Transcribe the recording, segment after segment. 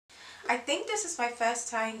I think this is my first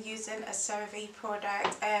time using a Cereve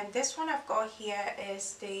product, and this one I've got here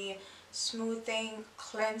is the smoothing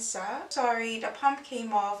cleanser. Sorry, the pump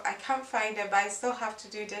came off. I can't find it, but I still have to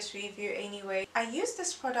do this review anyway. I used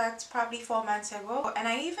this product probably 4 months ago, and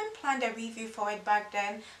I even planned a review for it back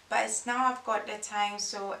then, but it's now I've got the time,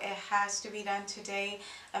 so it has to be done today.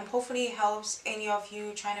 And hopefully it helps any of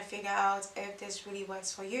you trying to figure out if this really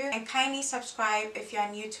works for you. And kindly subscribe if you are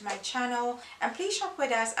new to my channel, and please shop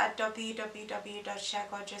with us at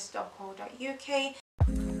www.sharegorgeous.co.uk.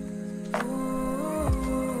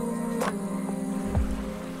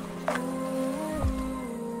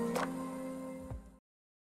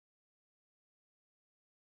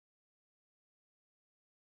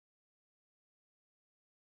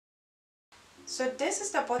 So this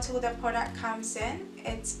is the bottle the product comes in.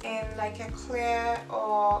 It's in like a clear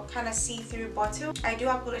or kind of see-through bottle. I do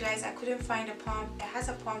apologize, I couldn't find a pump. It has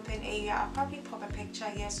a pumping area. I'll probably pop a picture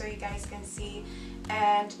here so you guys can see.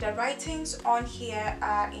 And the writings on here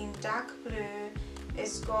are in dark blue.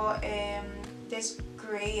 It's got this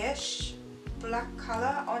grayish black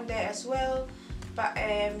color on there as well. But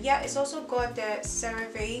yeah, it's also got the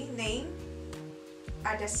Cereve name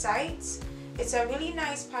at the sides. It's a really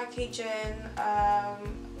nice packaging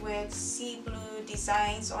with sea blue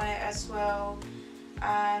designs on it as well,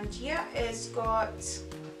 and yeah, it's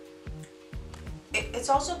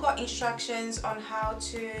also got instructions on how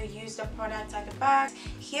to use the product at the back.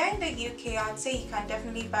 Here in the UK, I'd say you can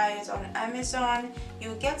definitely buy it on Amazon.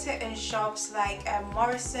 You get it in shops like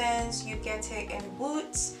Morrison's, you get it in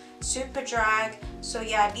Boots, Superdrug. So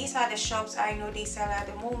yeah, these are the shops I know they sell at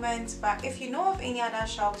the moment, but if you know of any other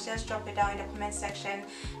shops, just drop it down in the comment section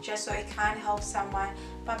just so it can help someone.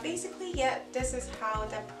 But basically, yeah, this is how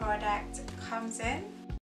the product comes in.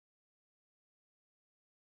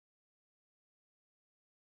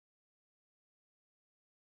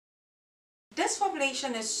 This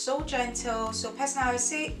formulation is so gentle, so personally I would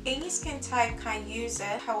say any skin type can use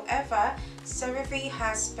it. However, Cereve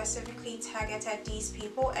has specifically targeted these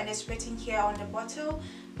people, and it's written here on the bottle,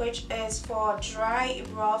 which is for dry,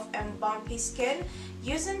 rough and bumpy skin.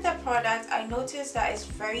 Using the product, I noticed that it's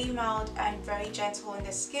very mild and very gentle on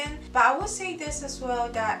the skin. But I will say this as well,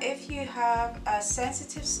 that if you have a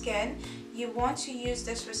sensitive skin, you want to use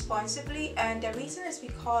this responsibly, and the reason is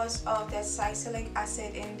because of the salicylic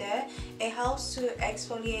acid in there. It helps to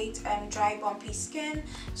exfoliate dry, bumpy skin,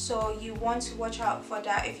 so you want to watch out for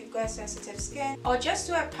that if you've got sensitive skin. Or just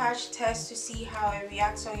do a patch test to see how it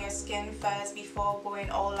reacts on your skin first before going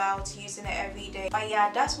all out using it every day. But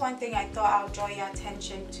yeah, that's one thing I thought I'll draw your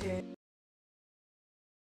attention to.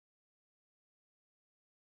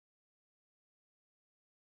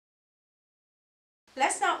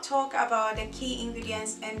 Let's now talk about the key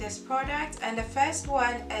ingredients in this product, and the first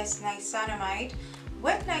one is niacinamide.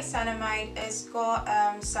 With niacinamide, it's got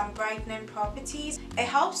some brightening properties. It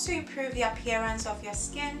helps to improve the appearance of your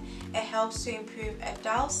skin, it helps to improve a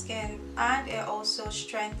dull skin, and it also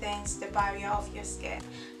strengthens the barrier of your skin.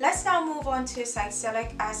 Let's now move on to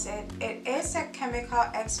salicylic acid. It is a chemical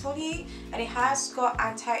exfoliant, and it has got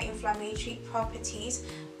anti-inflammatory properties,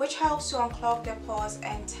 which helps to unclog the pores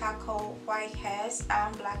and tackle white hairs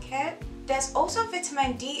and blackhead. There's also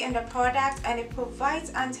vitamin D in the product, and it provides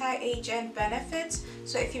anti-aging benefits.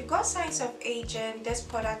 So if you've got signs of aging, this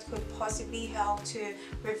product could possibly help to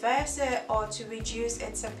reverse it or to reduce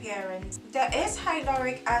its appearance. There is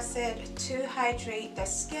hyaluronic acid to hydrate the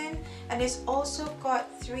skin, and it's also got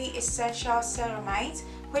 3 essential ceramides,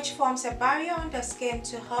 which forms a barrier on the skin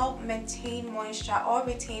to help maintain moisture or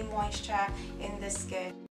retain moisture in the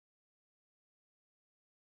skin.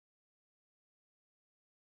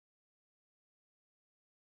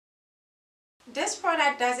 This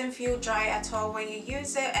product doesn't feel dry at all when you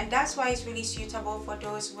use it, and that's why it's really suitable for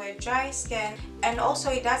those with dry skin. And also,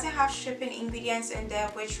 it doesn't have stripping ingredients in there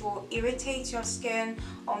which will irritate your skin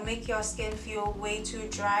or make your skin feel way too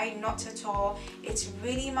dry. Not at all. It's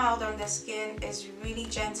really mild on the skin, it's really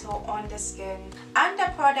gentle on the skin. And the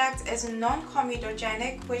product is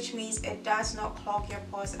non-comedogenic, which means it does not clog your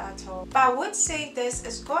pores at all. But I would say this,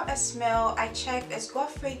 it's got a smell. I checked, it's got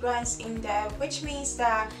fragrance in there, which means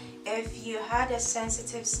that if you had a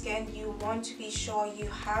sensitive skin, you want to be sure you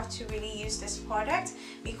have to really use this product,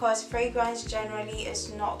 because fragrance generally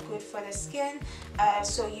is not good for the skin,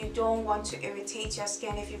 so you don't want to irritate your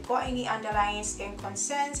skin. If you've got any underlying skin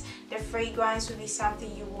concerns, the fragrance will be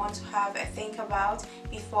something you want to have a think about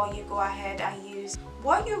before you go ahead and use.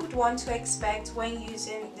 What you would want to expect when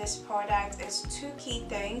using this product is 2 key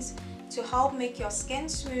things. to help make your skin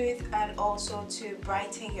smooth and also to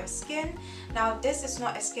brighten your skin. Now this is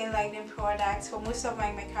not a skin lightening product. For most of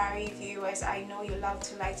my MAKARI viewers, I know you love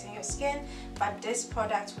to lighten your skin, but this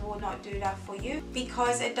product will not do that for you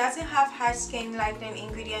because it doesn't have hard skin lightening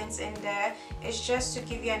ingredients in there. It's just to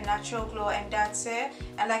give you a natural glow, and that's it.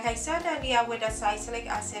 And like I said earlier, with the salicylic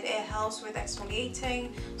acid, it helps with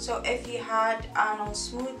exfoliating. So if you had an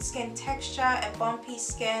smooth skin texture, a bumpy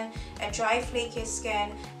skin, a dry flaky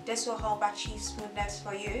skin, this will help achieve smoothness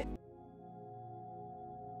for you.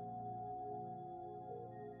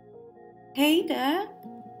 Hey there,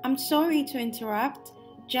 I'm sorry to interrupt.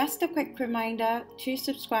 Just a quick reminder to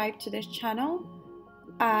subscribe to this channel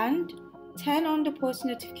and turn on the post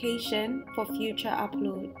notification for future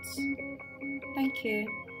uploads. Thank you.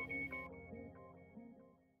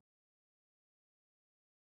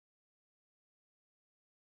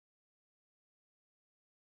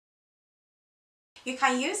 You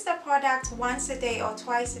can use the product once a day or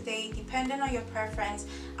twice a day depending on your preference,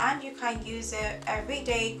 and you can use it every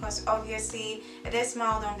day because obviously it is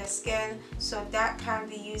mild on the skin, so that can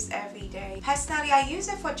be used every day. Personally, I use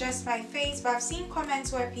it for just my face, but I've seen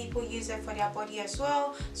comments where people use it for their body as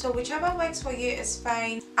well, so whichever works for you is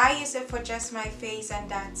fine. I use it for just my face and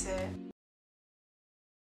that's it.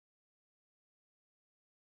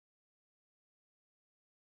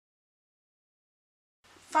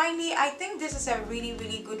 Finally, I think this is a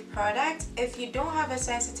really good product. If you don't have a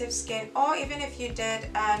sensitive skin, or even if you did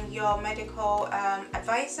and your medical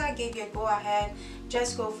advisor gave you a go ahead,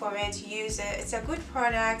 just go for it, use it. It's a good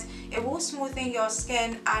product. It will smoothen your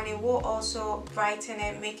skin and it will also brighten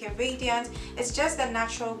it, make it radiant. It's just a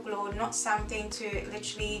natural glow, not something to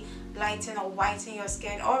literally lighten or whiten your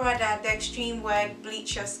skin, or rather the extreme word,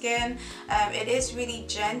 bleach your skin. It is really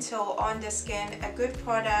gentle on the skin, a good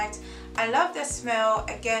product. I love the smell.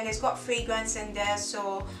 Again, it's got fragrance in there,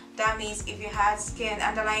 so that means if you had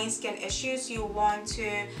underlying skin issues, you want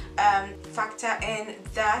to factor in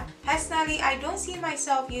that. Personally, I don't see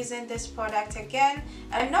myself using this product again,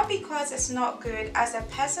 and not because it's not good. As a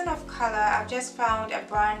person of color, I've just found a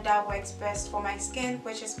brand that works best for my skin,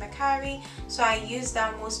 which is MAKARI, so I use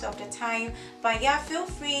that most of the time. But yeah, feel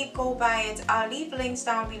free, go buy it. I'll leave links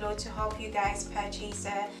down below to help you guys purchase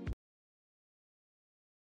it.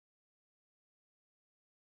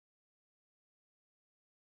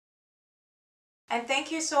 And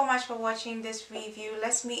thank you so much for watching this review.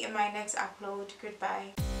 Let's meet in my next upload.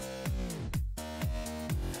 Goodbye.